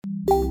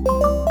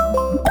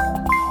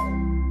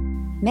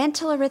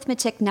Mental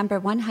arithmetic number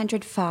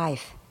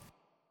 105.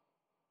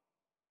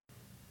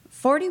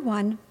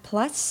 41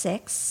 plus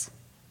 6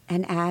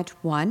 and add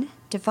 1,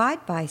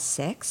 divide by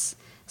 6,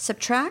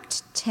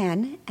 subtract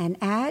 10 and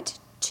add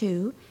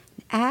 2,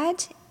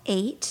 add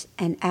 8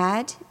 and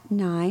add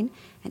 9,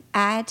 and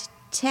add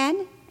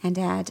 10 and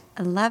add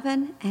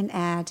 11 and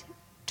add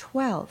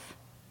 12.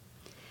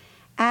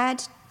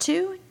 Add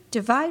 2,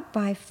 divide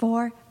by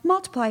 4,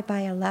 multiply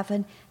by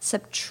 11,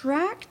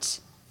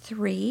 subtract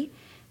 3,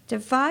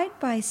 divide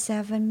by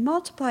 7,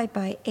 multiply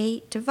by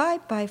 8,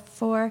 divide by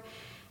 4,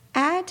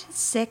 add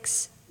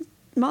 6,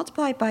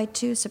 multiply by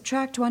 2,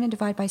 subtract 1, and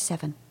divide by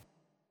 7.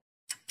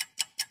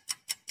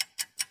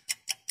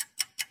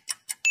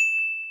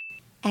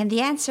 And the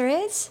answer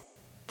is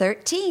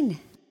 13.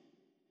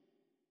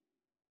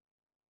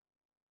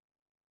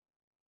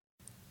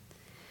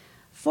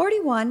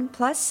 "41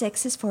 plus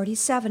 6 is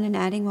 47, and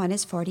adding 1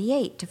 is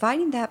 48.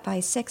 Dividing that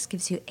by 6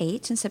 gives you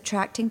 8, and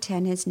subtracting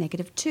 10 is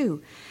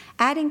 -2.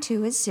 Adding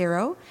 2 is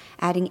 0,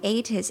 adding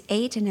 8 is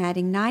 8, and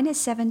adding 9 is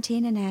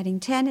 17, and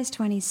adding 10 is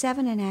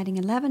 27, and adding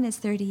 11 is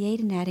 38,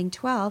 and adding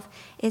 12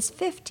 is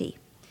 50.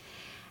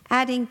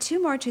 Adding 2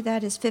 more to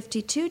that is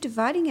 52,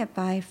 dividing it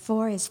by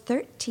 4 is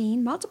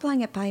 13,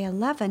 multiplying it by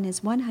 11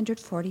 is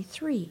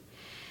 143.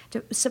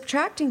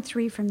 Subtracting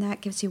 3 from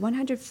that gives you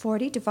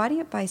 140, dividing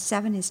it by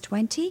 7 is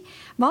 20,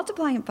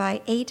 multiplying it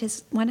by 8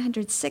 is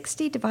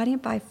 160, dividing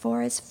it by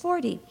 4 is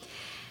 40.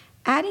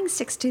 Adding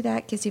 6 to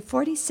that gives you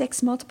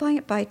 46, multiplying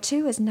it by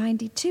 2 is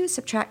 92,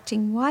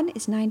 subtracting 1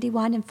 is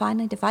 91, and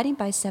finally dividing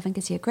by 7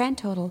 gives you a grand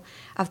total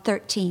of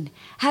 13.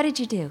 How did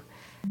you do?